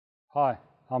Hi,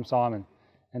 I'm Simon,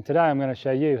 and today I'm going to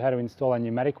show you how to install a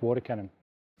pneumatic water cannon.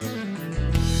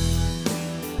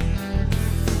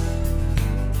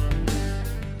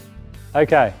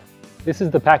 Okay, this is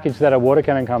the package that a water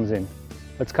cannon comes in.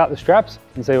 Let's cut the straps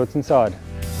and see what's inside.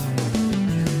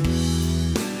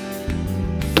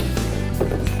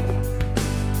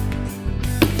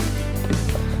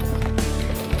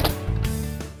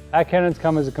 Our cannons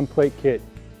come as a complete kit.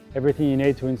 Everything you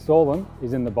need to install them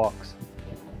is in the box.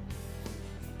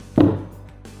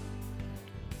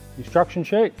 Instruction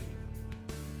sheet,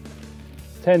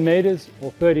 10 metres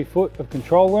or 30 foot of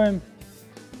control loom.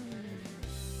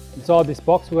 Inside this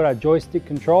box we've got our joystick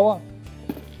controller,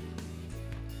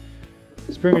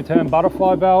 spring return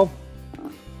butterfly valve,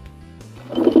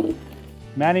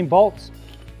 mounting bolts,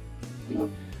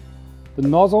 the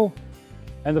nozzle,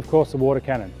 and of course the water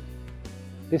cannon.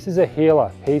 This is a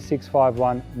Healer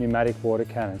P651 pneumatic water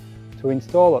cannon. To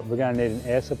install it, we're going to need an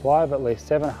air supply of at least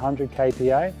 700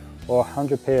 kPa or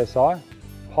 100 psi,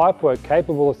 pipework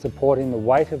capable of supporting the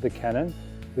weight of the cannon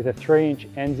with a 3-inch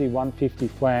NZ150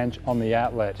 flange on the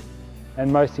outlet,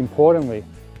 and most importantly,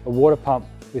 a water pump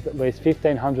with at least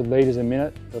 1500 litres a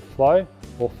minute of flow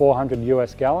or 400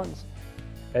 US gallons.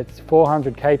 It's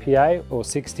 400 kPa or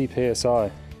 60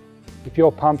 psi. If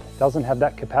your pump doesn't have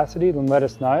that capacity, then let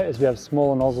us know, as we have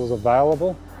smaller nozzles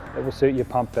available that will suit your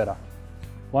pump better.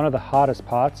 One of the hardest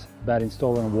parts about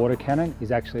installing a water cannon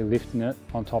is actually lifting it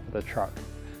on top of the truck.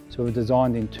 So we've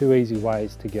designed in two easy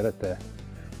ways to get it there.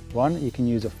 One, you can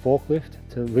use a forklift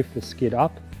to lift the skid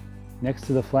up next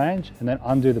to the flange and then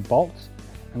undo the bolts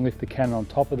and lift the cannon on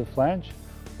top of the flange.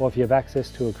 Or if you have access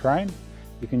to a crane,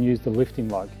 you can use the lifting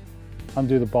lug.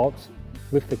 Undo the bolts,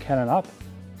 lift the cannon up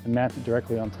and mount it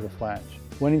directly onto the flange.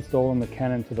 When installing the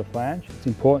cannon to the flange, it's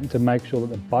important to make sure that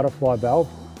the butterfly valve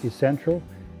is central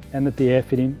and that the air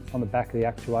fitting on the back of the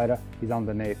actuator is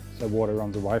underneath so water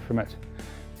runs away from it.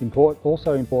 It's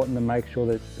also important to make sure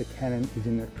that the cannon is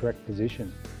in the correct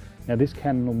position. Now this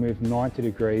cannon will move 90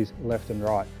 degrees left and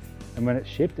right, and when it's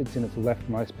shipped it's in its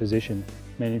leftmost position,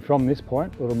 meaning from this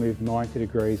point it'll move 90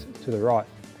 degrees to the right.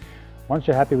 Once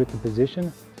you're happy with the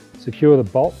position, secure the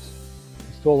bolts,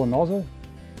 install the nozzle,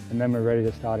 and then we're ready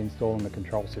to start installing the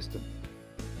control system.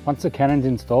 Once the cannon's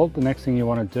installed, the next thing you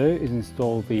want to do is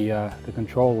install the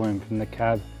control loom from the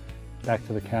cab back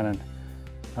to the cannon.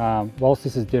 Whilst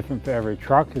this is different for every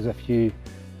truck, there's a few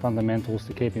fundamentals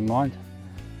to keep in mind.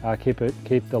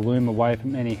 Keep the loom away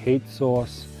from any heat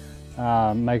source.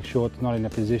 Make sure it's not in a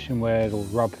position where it'll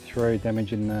rub through,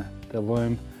 damaging the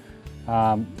loom.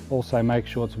 Also make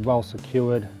sure it's well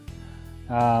secured.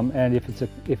 And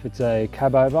if it's a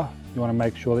cab over, you want to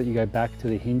make sure that you go back to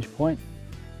the hinge point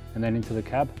and then into the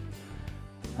cab.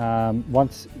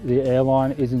 Once the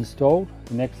airline is installed,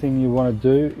 the next thing you want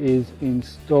to do is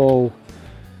install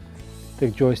the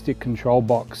joystick control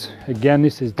box. Again,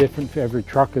 this is different for every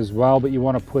truck as well, but you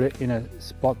want to put it in a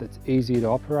spot that's easy to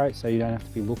operate so you don't have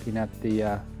to be looking at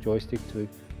the joystick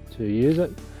to use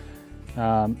it.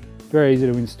 Very easy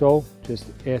to install, just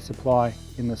air supply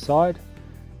in the side.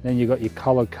 Then you've got your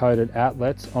color-coded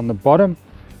outlets on the bottom,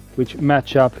 which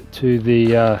match up to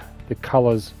the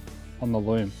colors on the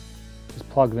loom. Just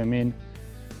plug them in,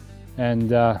 and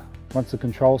once the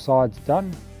control side's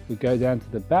done, we go down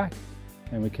to the back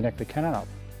and we connect the cannon up.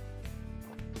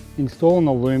 Installing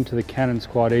the loom to the cannon's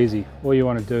quite easy. All you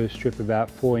want to do is strip about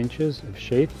 4 inches of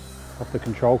sheath off the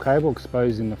control cable,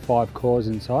 exposing the 5 cores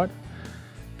inside,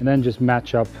 and then just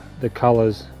match up the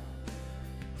colors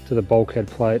to the bulkhead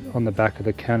plate on the back of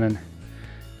the cannon.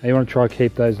 Now you want to try to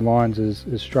keep those lines as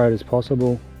straight as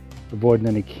possible, avoiding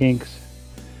any kinks.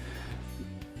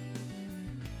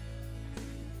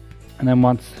 And then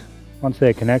once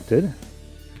they're connected,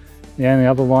 the only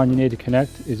other line you need to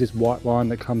connect is this white line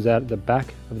that comes out at the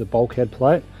back of the bulkhead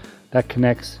plate. That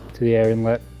connects to the air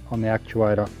inlet on the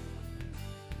actuator.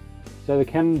 So the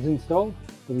cannon's installed.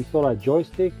 We've installed our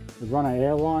joystick, we've run our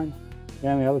air line. The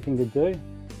only other thing to do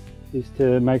is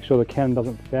to make sure the cannon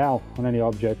doesn't foul on any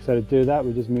object. So to do that,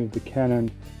 we just move the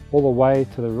cannon all the way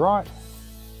to the right.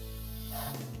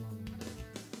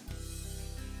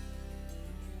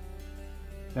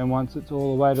 And once it's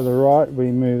all the way to the right, we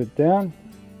move it down.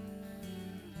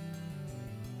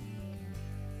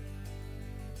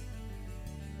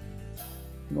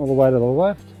 And all the way to the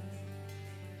left.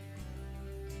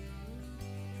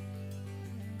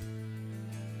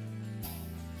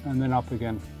 And then up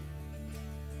again.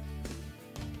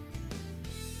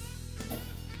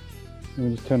 And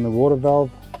we just turn the water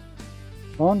valve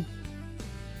on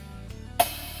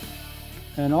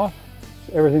and off.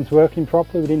 So everything's working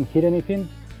properly, we didn't hit anything.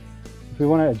 If we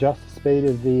want to adjust the speed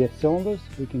of the cylinders,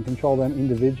 we can control them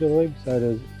individually, so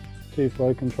there's 2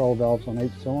 flow control valves on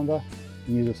each cylinder,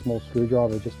 and use a small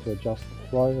screwdriver just to adjust the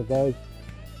flow of those.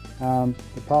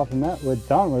 Apart from that, we're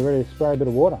done. We're ready to spray a bit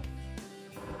of water.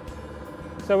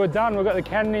 So we're done. We've got the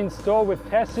cannon installed. We've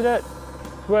tested it.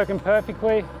 It's working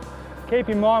perfectly. Keep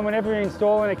in mind, whenever you're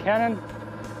installing a cannon,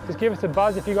 just give us a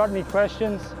buzz if you've got any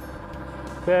questions.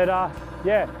 But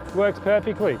yeah, it works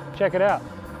perfectly. Check it out.